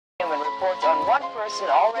And reports on one person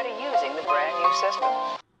already using the brand new system.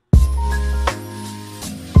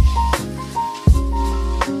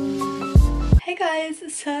 Hey guys,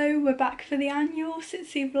 so we're back for the annual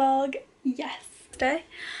Sitc vlog. Yes, today.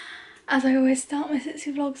 As I always start my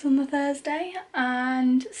Sitc vlogs on the Thursday,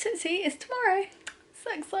 and Sitc is tomorrow.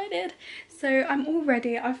 So excited. So I'm all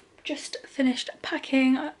ready. I've just finished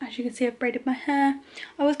packing. As you can see, I've braided my hair.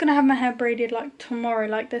 I was gonna have my hair braided like tomorrow,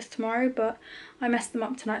 like this tomorrow, but I messed them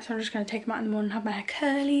up tonight, so I'm just gonna take them out in the morning and have my hair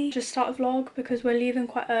curly. Just start a vlog because we're leaving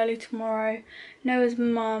quite early tomorrow. Noah's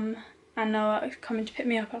mum and Noah are coming to pick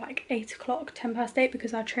me up at like 8 o'clock, 10 past 8,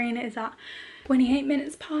 because our train is at 28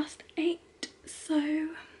 minutes past 8. So,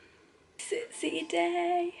 Sitc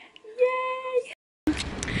day, yay!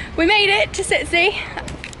 We made it to Sitc.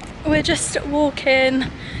 We're just walking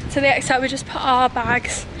to the exit. We just put our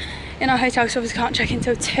bags in our hotel because obviously can't check in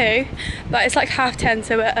until 2, but it's like 10:30,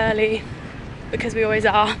 so we're early because we always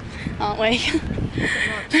are, aren't we?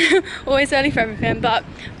 Always early for everything, but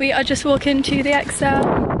we are just walking to the exit.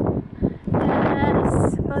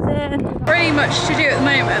 Yes, got in. Pretty much to do at the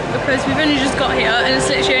moment because we've only just got here and it's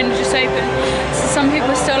literally only just open, so some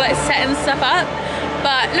people are still like setting stuff up,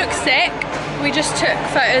 but looks sick. We just took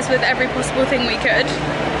photos with every possible thing we could.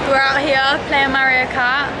 We're out here playing Mario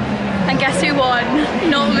Kart, and guess who won?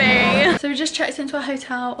 Not me. So we just checked into our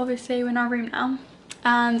hotel. Obviously we're in our room now,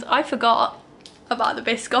 and I forgot about the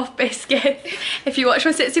Biscoff biscuit. If you watched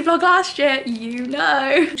my Sitc vlog last year, you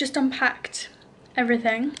know. Just unpacked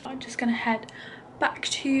everything. I'm just gonna head back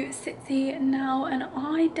to Sitc now, and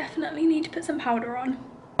I definitely need to put some powder on.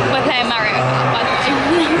 We're playing Mario Kart, by the way.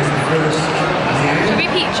 Should we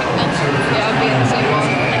peach chicken? Yeah, I'll be absolutely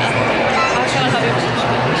awesome. Yeah. I'll show her how we peach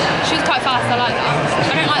chicken. She's quite fast, I like that. I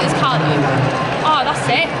don't like this car though. Oh, that's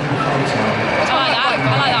it. I like that.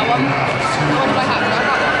 I like that one.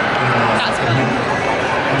 That's good.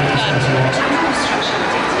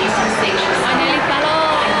 I nearly fell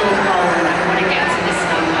off. I want to get to this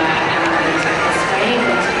number and I'm going to go this way,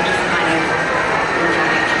 but you just kind of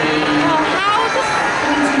organically. Oh, how the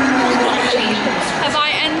have I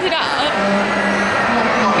ended up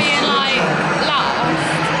being like last?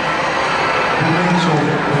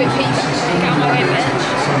 Quick peek. Get out my way, bitch.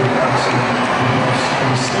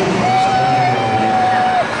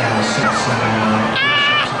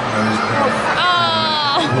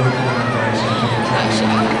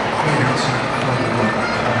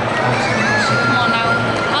 Come on now.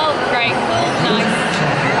 Oh, great. Nice.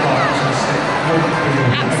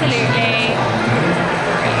 Absolutely.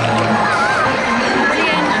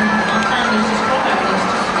 Brilliant.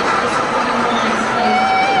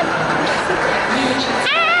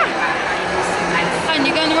 Hun,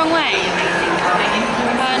 you're going the wrong way. Hun, you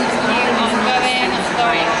are going the wrong way.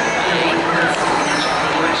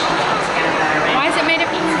 Why is it made of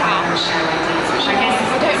power? I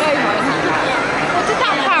don't know, Hun. What did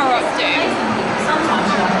that power up do? I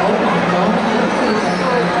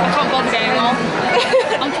can't bother anymore.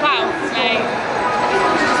 I'm 12, mate.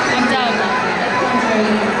 I'm done.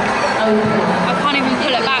 I can't even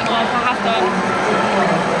pull it back like I have done.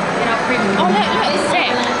 Oh look, it's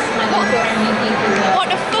sick. What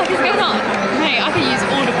the fuck is going on? Mate, I can use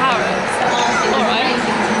all the power-ups. Alright.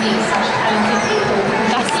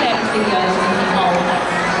 That's it.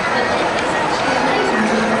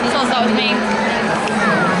 So that was me. I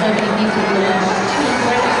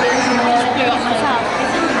just blew up myself.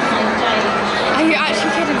 Are you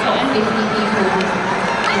actually kidding me?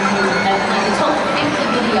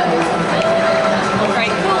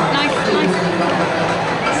 Great, cool, nice, nice.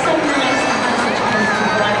 It's so nice to have such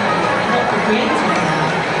positive life, not the creative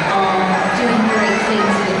doing great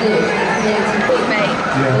things for good, mate.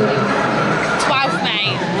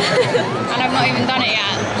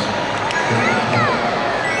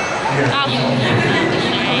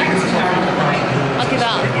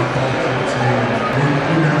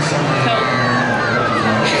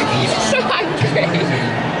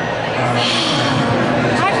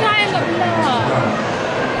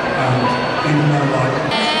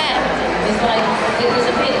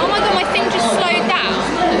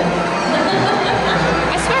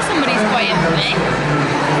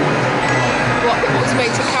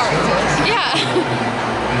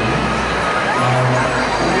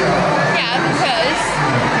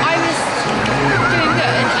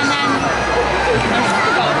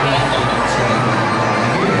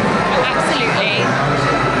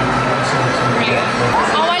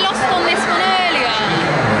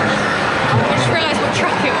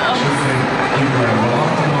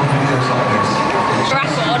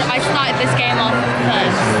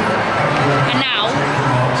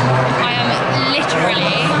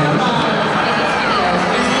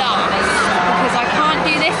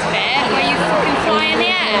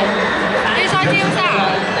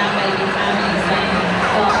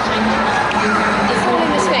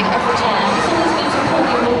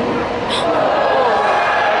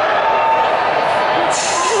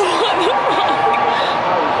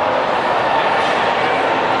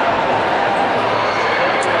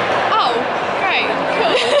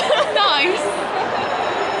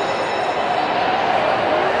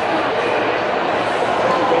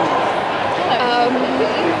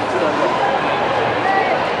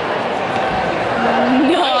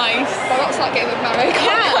 Nice. Well, that's like getting with Mario Kart.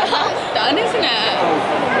 Yeah, that's done, isn't it?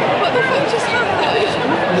 What the fuck just happened?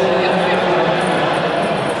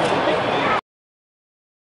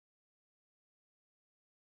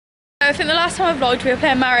 I think the last time I vlogged we were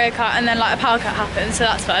playing Mario Kart and then like a power cut happened, so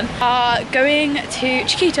that's fun. Going to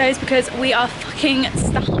Chiquitos because we are fucking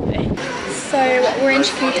starving. So we're in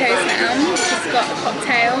Chiquitos now. Just got a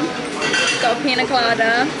cocktail, got a pina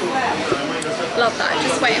colada. Love that,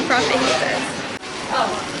 just waiting for our fajitas.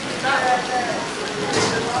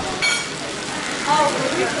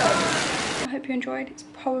 I hope you enjoyed. It's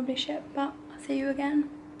probably shit, but I'll see you again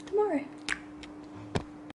tomorrow.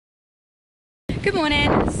 Good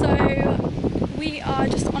morning. So we are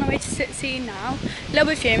just on our way to Sitc now. A little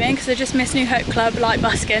bit fuming because I just missed New Hope Club like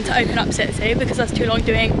busking to open up Sitc because I was too long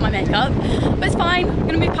doing my makeup. But it's fine. I'm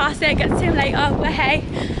gonna move past it, get to see him later. But hey,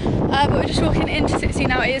 but we're just walking into Sitc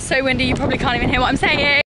now. It is so windy. You probably can't even hear what I'm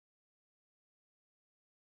saying.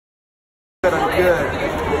 I'm good. A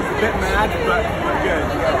bit mad, but I'm good.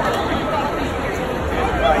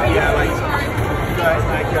 Yeah, like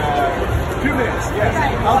 2 minutes. Yes,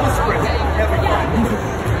 I'll just sprint. That'll be fine.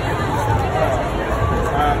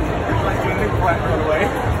 Like doing a new flat, by the way.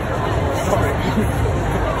 Sorry.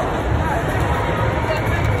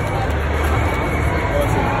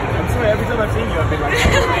 Awesome. I'm sorry. Every time I've seen you, I've been like,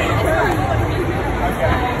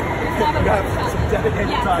 okay. You have some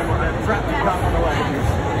dedicated time on that track to come on the way.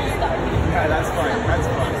 Yeah, that's fine. That's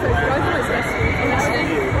fine. So, I see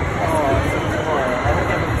you. Oh, tomorrow. I hope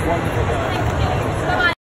you have a wonderful day.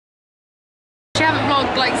 We haven't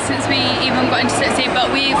vlogged like since we even got into Sitc, but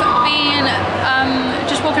we've been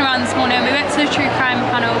just walking around this morning. We went to the true crime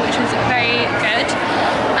panel, which was very good,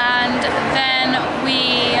 and then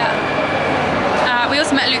we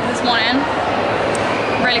also met Luke this morning,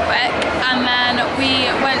 really quick, and then we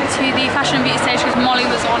went to the fashion and beauty stage because Molly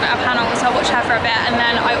was on a panel, so I watched her for a bit, and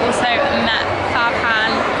then I also met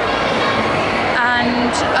Fabhan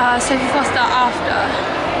and Sophie Foster after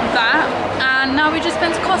that, and now we've just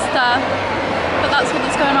been to Costa, but that's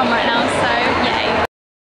what's going on right now, so yay.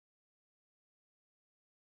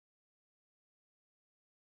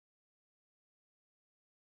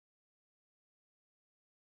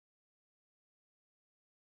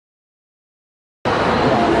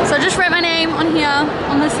 So I just wrote my name on here,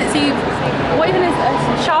 on the Sitc, what even is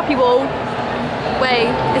this? Sharpie wall.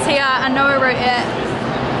 Way, it's here, and Noah wrote it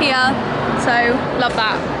here, so love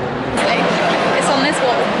that. It's on this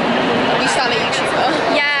wall. You sound a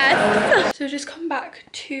YouTuber. Yes! So we've just come back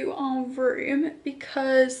to our room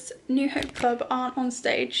because New Hope Club aren't on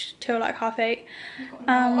stage till like 8:30.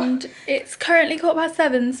 And it's currently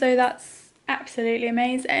 7:15, so that's absolutely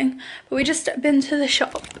amazing. But we just been to the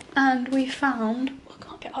shop and we found, I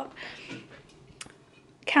can't get up,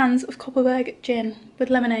 cans of Copperberg gin with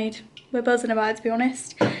lemonade. We're buzzing about it, to be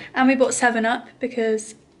honest. And we bought 7-Up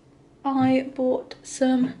because I bought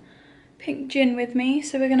some pink gin with me,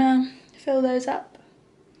 so we're gonna fill those up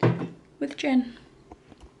with gin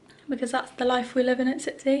because that's the life we live in at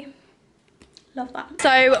Sitc. Love that.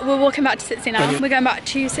 So we're walking back to Sitc now. We're going back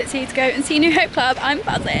to Sitc to go and see New Hope Club. I'm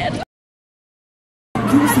buzzing.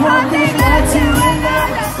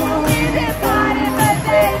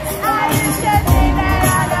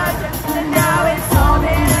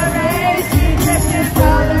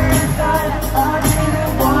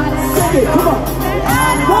 Come on.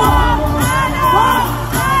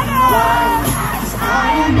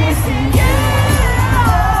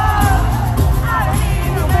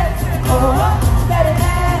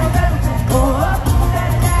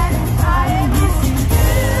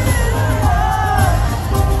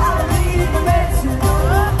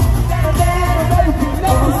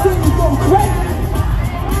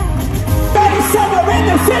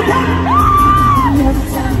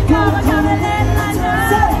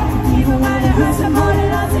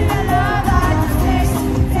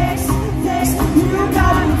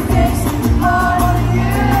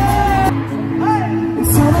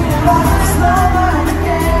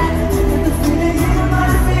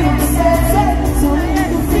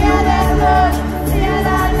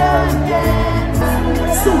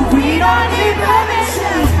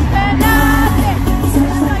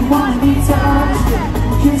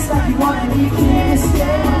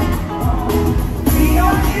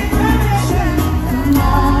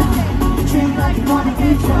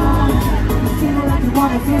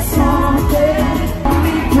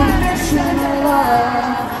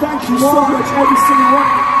 Thank you so much, every single one.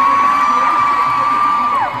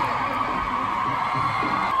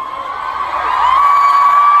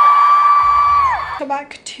 Go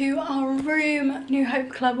back to our room. New Hope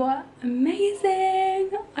Club were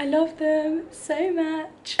amazing. I love them so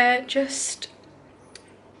much. We're just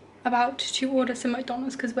about to order some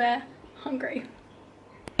McDonald's because we're hungry.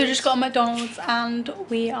 We just got a McDonald's and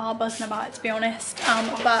we are buzzing about it, to be honest.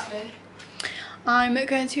 But I'm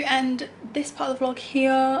going to end this part of the vlog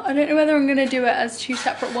here. I don't know whether I'm going to do it as 2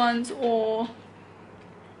 separate ones or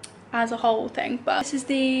as a whole thing, but this is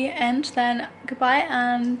the end. Then goodbye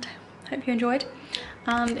and hope you enjoyed.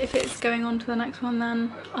 And if it's going on to the next one,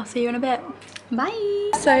 then I'll see you in a bit. Bye.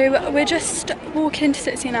 So we're just walking to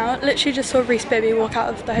Sitc now. Literally just saw Reese Baby walk out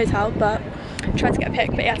of the hotel, but tried to get a pic,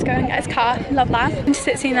 but he had to go and get his car. Love that. Into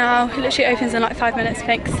Sitc now. It literally opens in like 5 minutes, I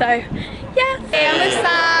think. So yeah. Hey, I'm with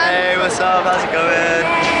Sam. Hey, what's up? How's it going?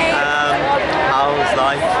 Yay. How's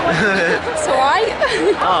life? It's alright.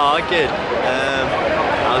 Oh, good.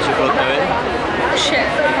 How's your vlog going? Shit.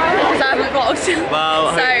 Because I haven't vlogged.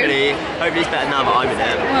 Well, so, hopefully it's better now that I'm in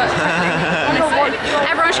it. Honestly,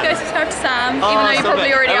 everyone should go subscribe to Sam, even though you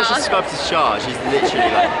probably already are. Subscribe to Char. She's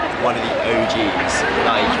literally like one of the OGs.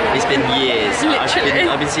 Like, it's been years.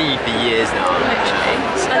 I've been seeing you for years now. Literally.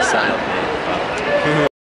 So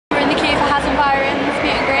lovely. We're in the queue for Has and Byron's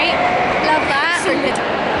meet and greet. Love that.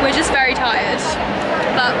 We're just very tired,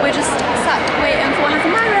 but we're just sat waiting for Has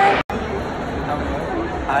and Byron.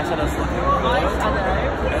 Eyeshadow is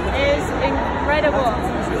incredible. We've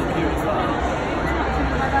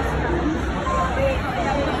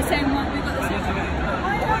got the same one. We've got the same one.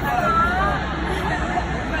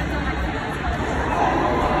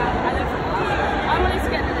 I wanted to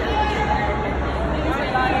get the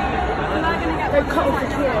they're cut off the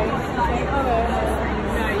tree. No,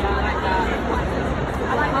 yeah, I like that.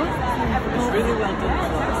 I like that. It's really well done.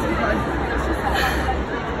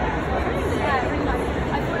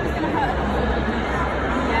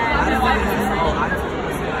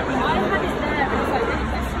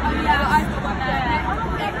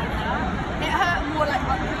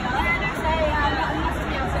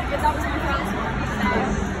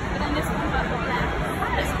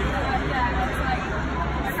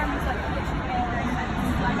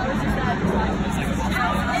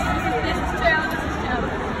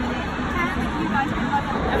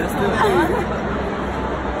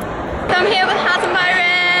 I'm here with Has and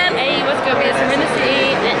Byron. Hey, what's good? We're in the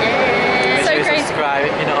city. So crazy. Subscribe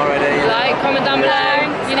if you're not already. Like, comment down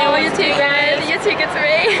below. You know what, you're too good. You're too good to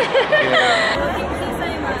me.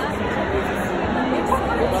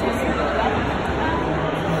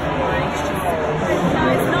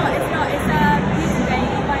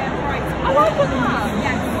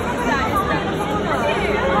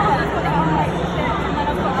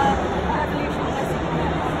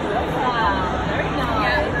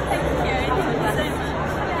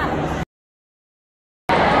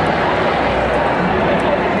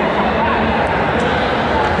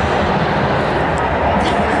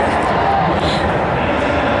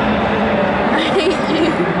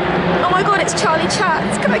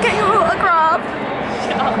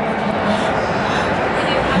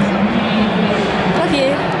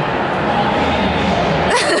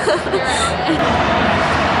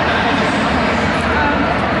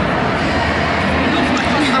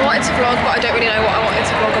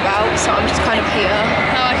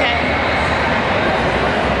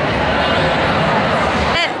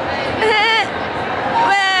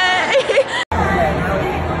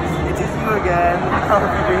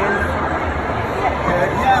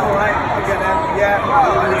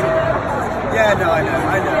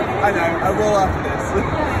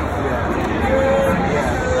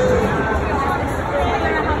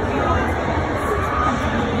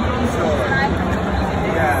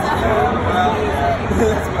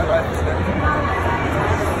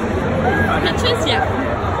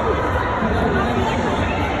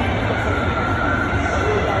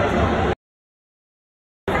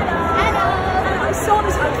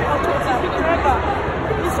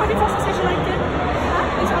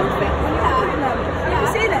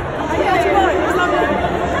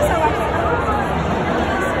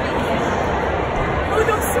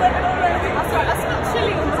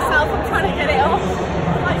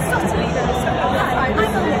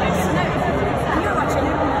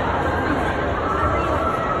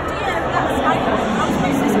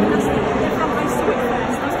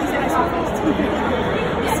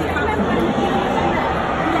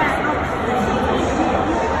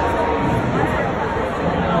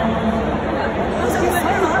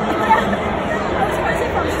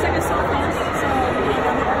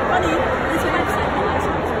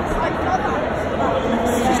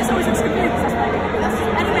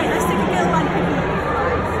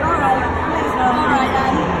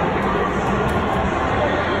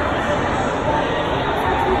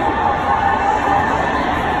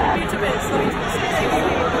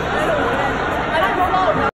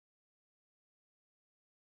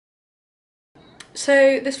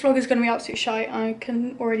 So this vlog is going to be absolute shite, I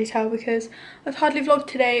can already tell, because I've hardly vlogged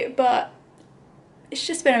today, but it's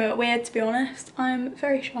just been a bit weird, to be honest. I'm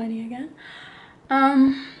very shiny again.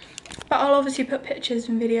 But I'll obviously put pictures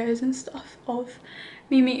and videos and stuff of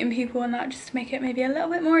me meeting people and that, just to make it maybe a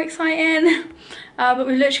little bit more exciting. But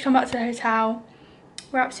we've literally come back to the hotel.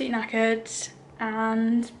 We're absolutely knackered,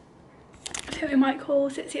 and I think we might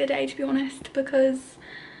call Sitc a day, to be honest, because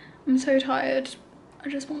I'm so tired. I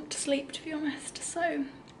just want to sleep, to be honest, so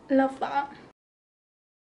love that.